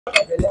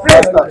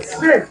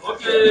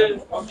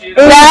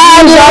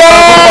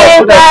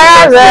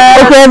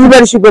Okay,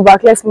 everybody should go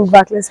back. Let's move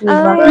back. We are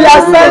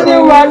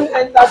sending one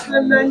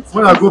entertainment.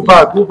 When I go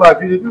back. You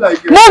do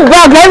like move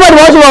back. Everybody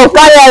wants to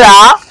camera.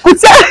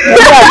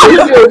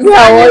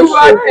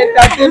 One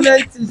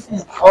entertainment TV.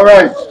 All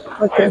right.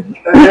 Okay.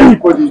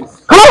 Everybody.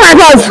 Come on, my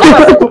God.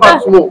 Go back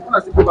slow.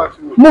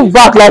 Move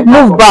back,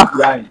 move back.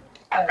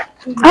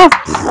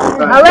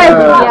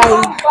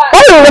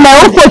 Why my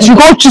own coach you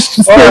go choose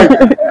to stay?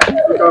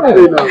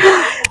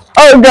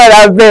 Oh God,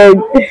 I beg.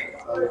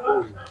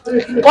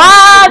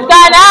 What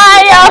can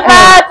I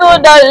offer to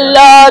the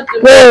Lord to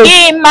make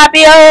him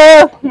happy?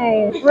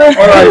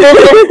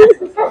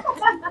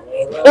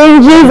 In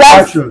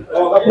Jesus.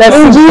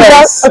 In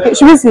Jesus. Okay,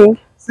 should we sing?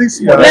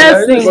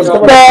 Let's sing.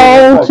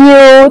 Thank you,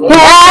 Lord.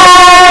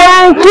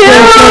 Thank you,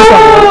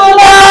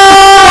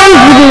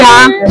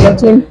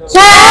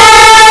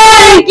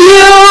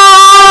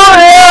 Lord.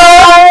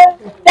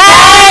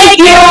 Thank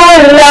you,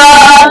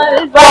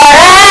 Lord, for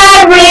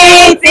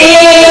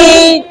everything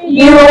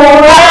you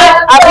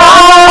have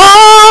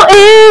done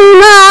in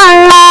my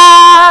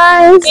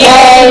life.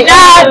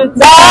 And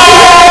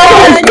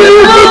thank you,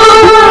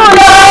 Lord.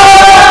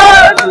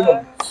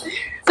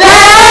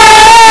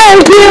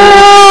 Thank you,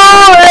 Lord.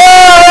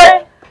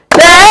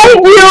 Thank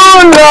you,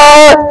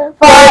 Lord,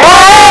 for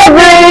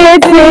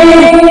everything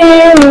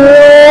you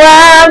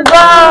have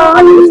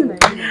done.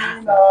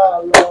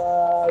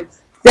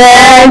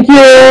 Thank you,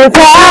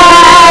 Lord.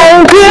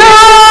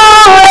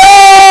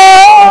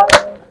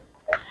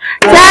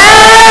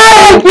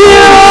 Thank you,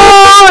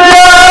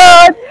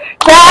 Lord.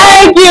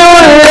 Thank you,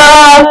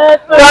 Lord,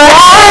 for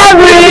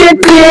everything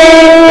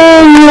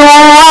you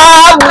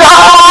have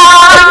done.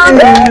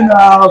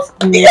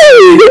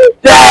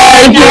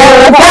 Thank you,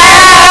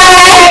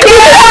 thank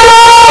you, Lord.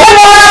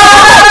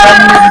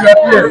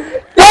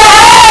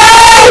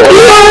 Thank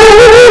you,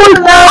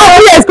 Lord.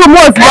 Yes, come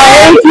on.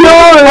 Thank you,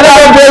 Lord.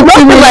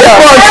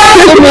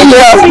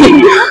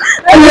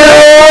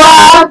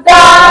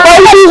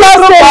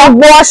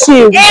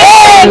 Worship.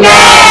 Amen.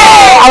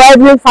 Our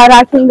Heavenly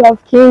Father, King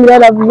of Kings,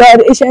 Lord of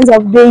Lords, Ancient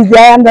of Days, the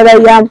I am that I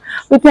am.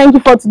 We thank you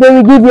for today.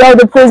 We give you all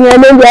the praise. Your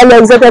name be all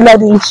exalted,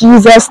 Lord, in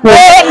Jesus' name.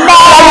 Amen.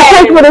 We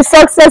thank you for the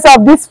success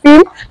of this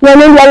film. Your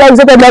name be all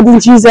exalted, Lord, in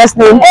Jesus'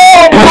 name.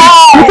 Amen.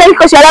 We thank you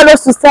because you allowed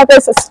us to start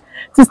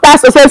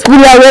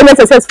successfully and remain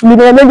successfully.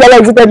 Your name be all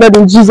exalted, Lord,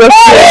 in Jesus'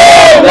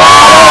 name.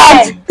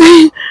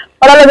 Amen.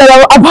 Father,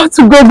 Lord, I'm about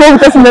to go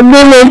with us in the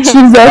name of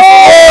Jesus.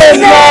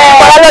 Amen.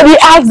 Father, Lord, we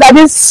ask that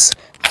this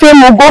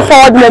film will go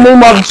forward in the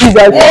name of Jesus.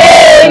 Amen.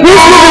 This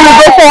movie will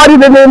go forward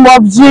in the name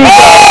of Jesus.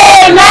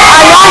 Amen.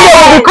 And one day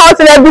will be called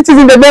celebrities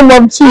in the name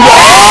of Jesus.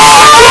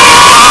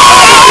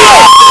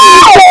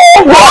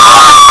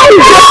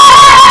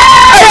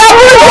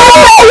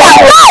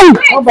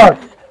 Amen.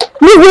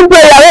 Living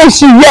prayer, yes.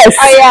 Yes.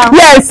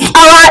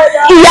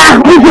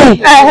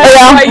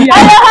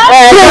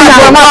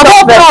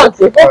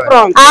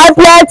 I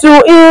pray to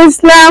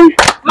Islam.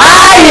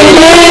 My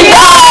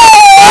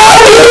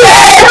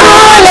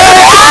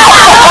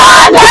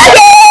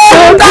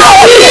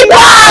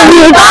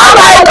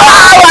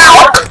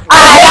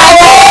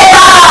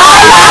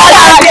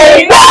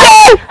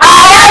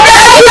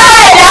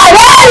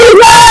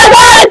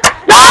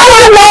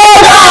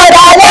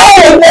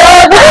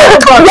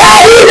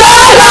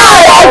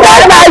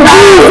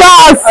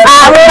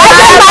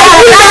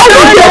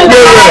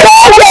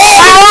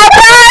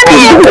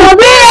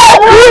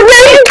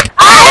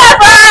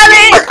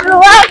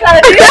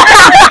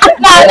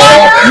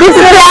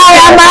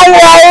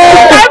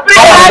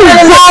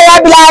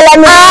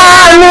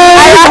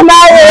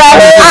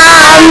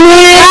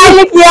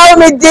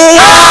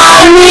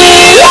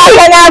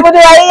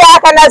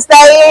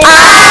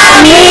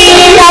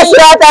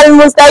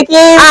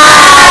المستقيم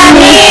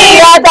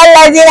صراط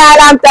الذين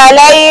أنعمت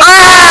عليهم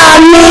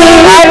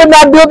غير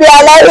المغضوب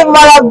عليهم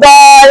ولا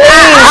الضالين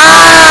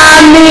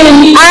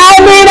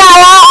آمين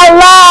يا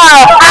الله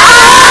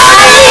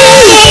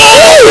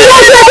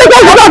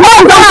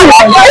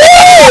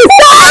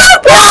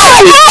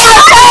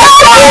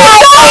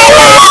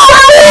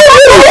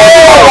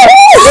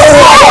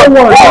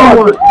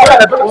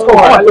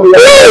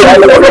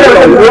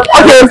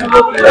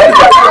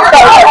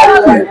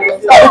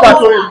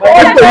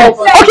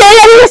Okay,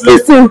 let's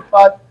listen.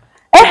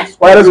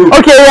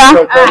 Okay, yeah.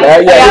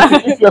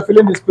 If you're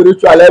feeling the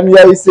spiritual, let me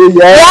hear you say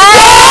yes.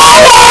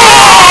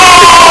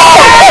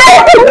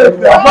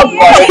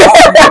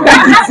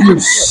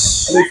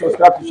 Please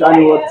subscribe to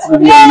Shiny World TV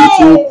on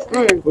YouTube.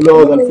 Follow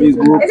us on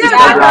Facebook,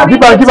 Instagram.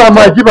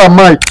 Give her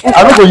mic. I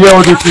don't go hear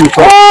all these things.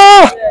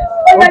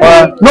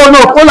 No,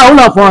 hold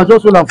on for her.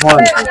 Just hold on for her.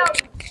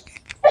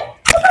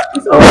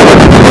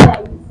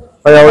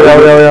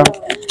 Yeah.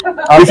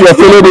 If you're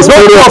feeling this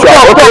spiritual,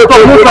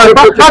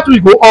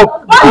 go up.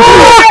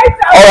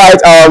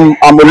 Alright,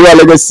 I'm Olua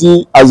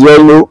Legacy. As you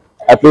all know,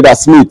 I played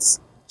as Smith.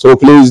 So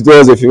please do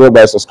us a favor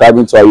by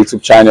subscribing to our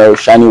YouTube channel,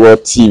 Shiny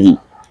World TV.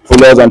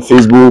 Follow us on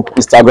Facebook,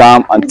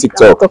 Instagram, and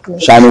TikTok.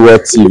 Shining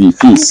World TV.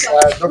 Peace.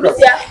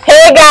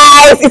 Hey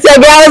guys, it's your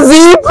girl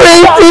Z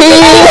Pretty.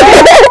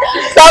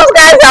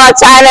 Subscribe to our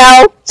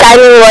channel,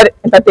 Shining World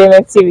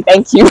Entertainment TV.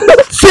 Thank you.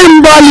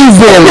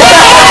 Symbolism.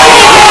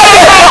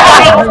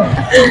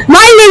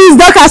 My name is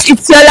Dorcas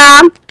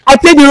Itiola. I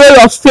play the role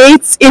of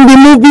Faith in the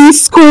movie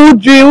School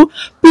Drill.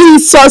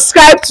 Please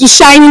subscribe to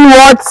Shining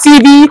World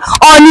TV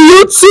on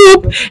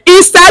YouTube,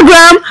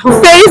 Instagram,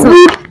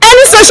 Facebook,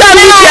 any social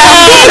media.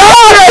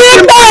 Hello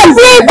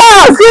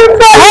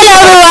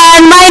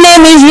everyone, my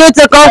name is Ruth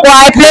Okonkwo.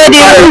 I play the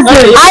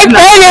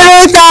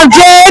role of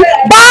Jane.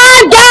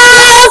 Bad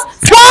girls,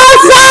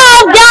 sponsor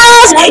of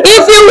girls.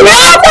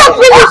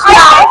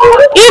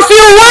 If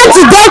you want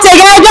to date a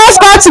girl, just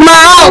come to my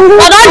house.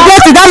 I don't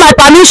date without my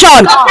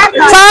permission.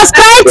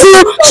 Subscribe to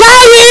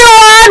Shining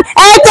World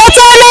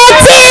Entertainment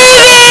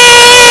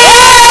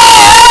TV.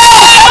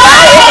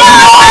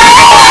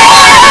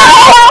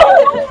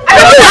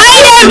 My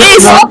name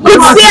is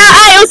Kutsiya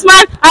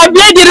Ayusman. I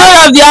play the role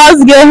of the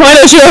house girl on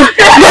the show.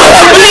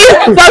 Please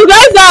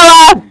subscribe to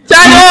our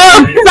channel.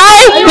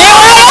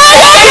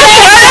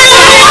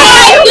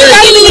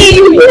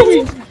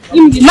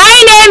 My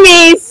name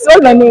is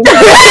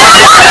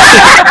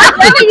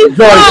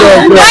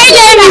My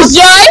name is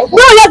Joy.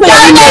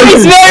 My name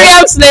is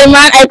Miriam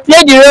Suleiman. I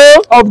play the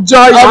role Of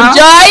joy.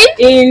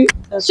 in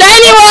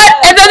Shining World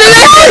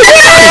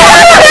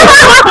Entertainment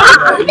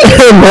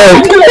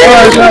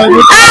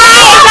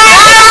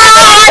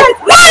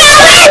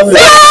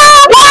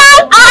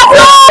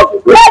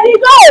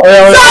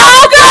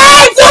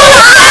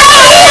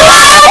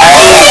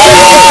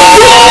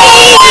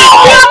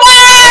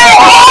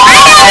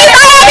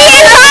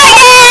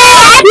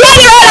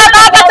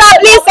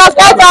Please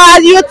subscribe to our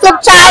YouTube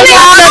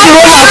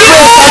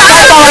channel.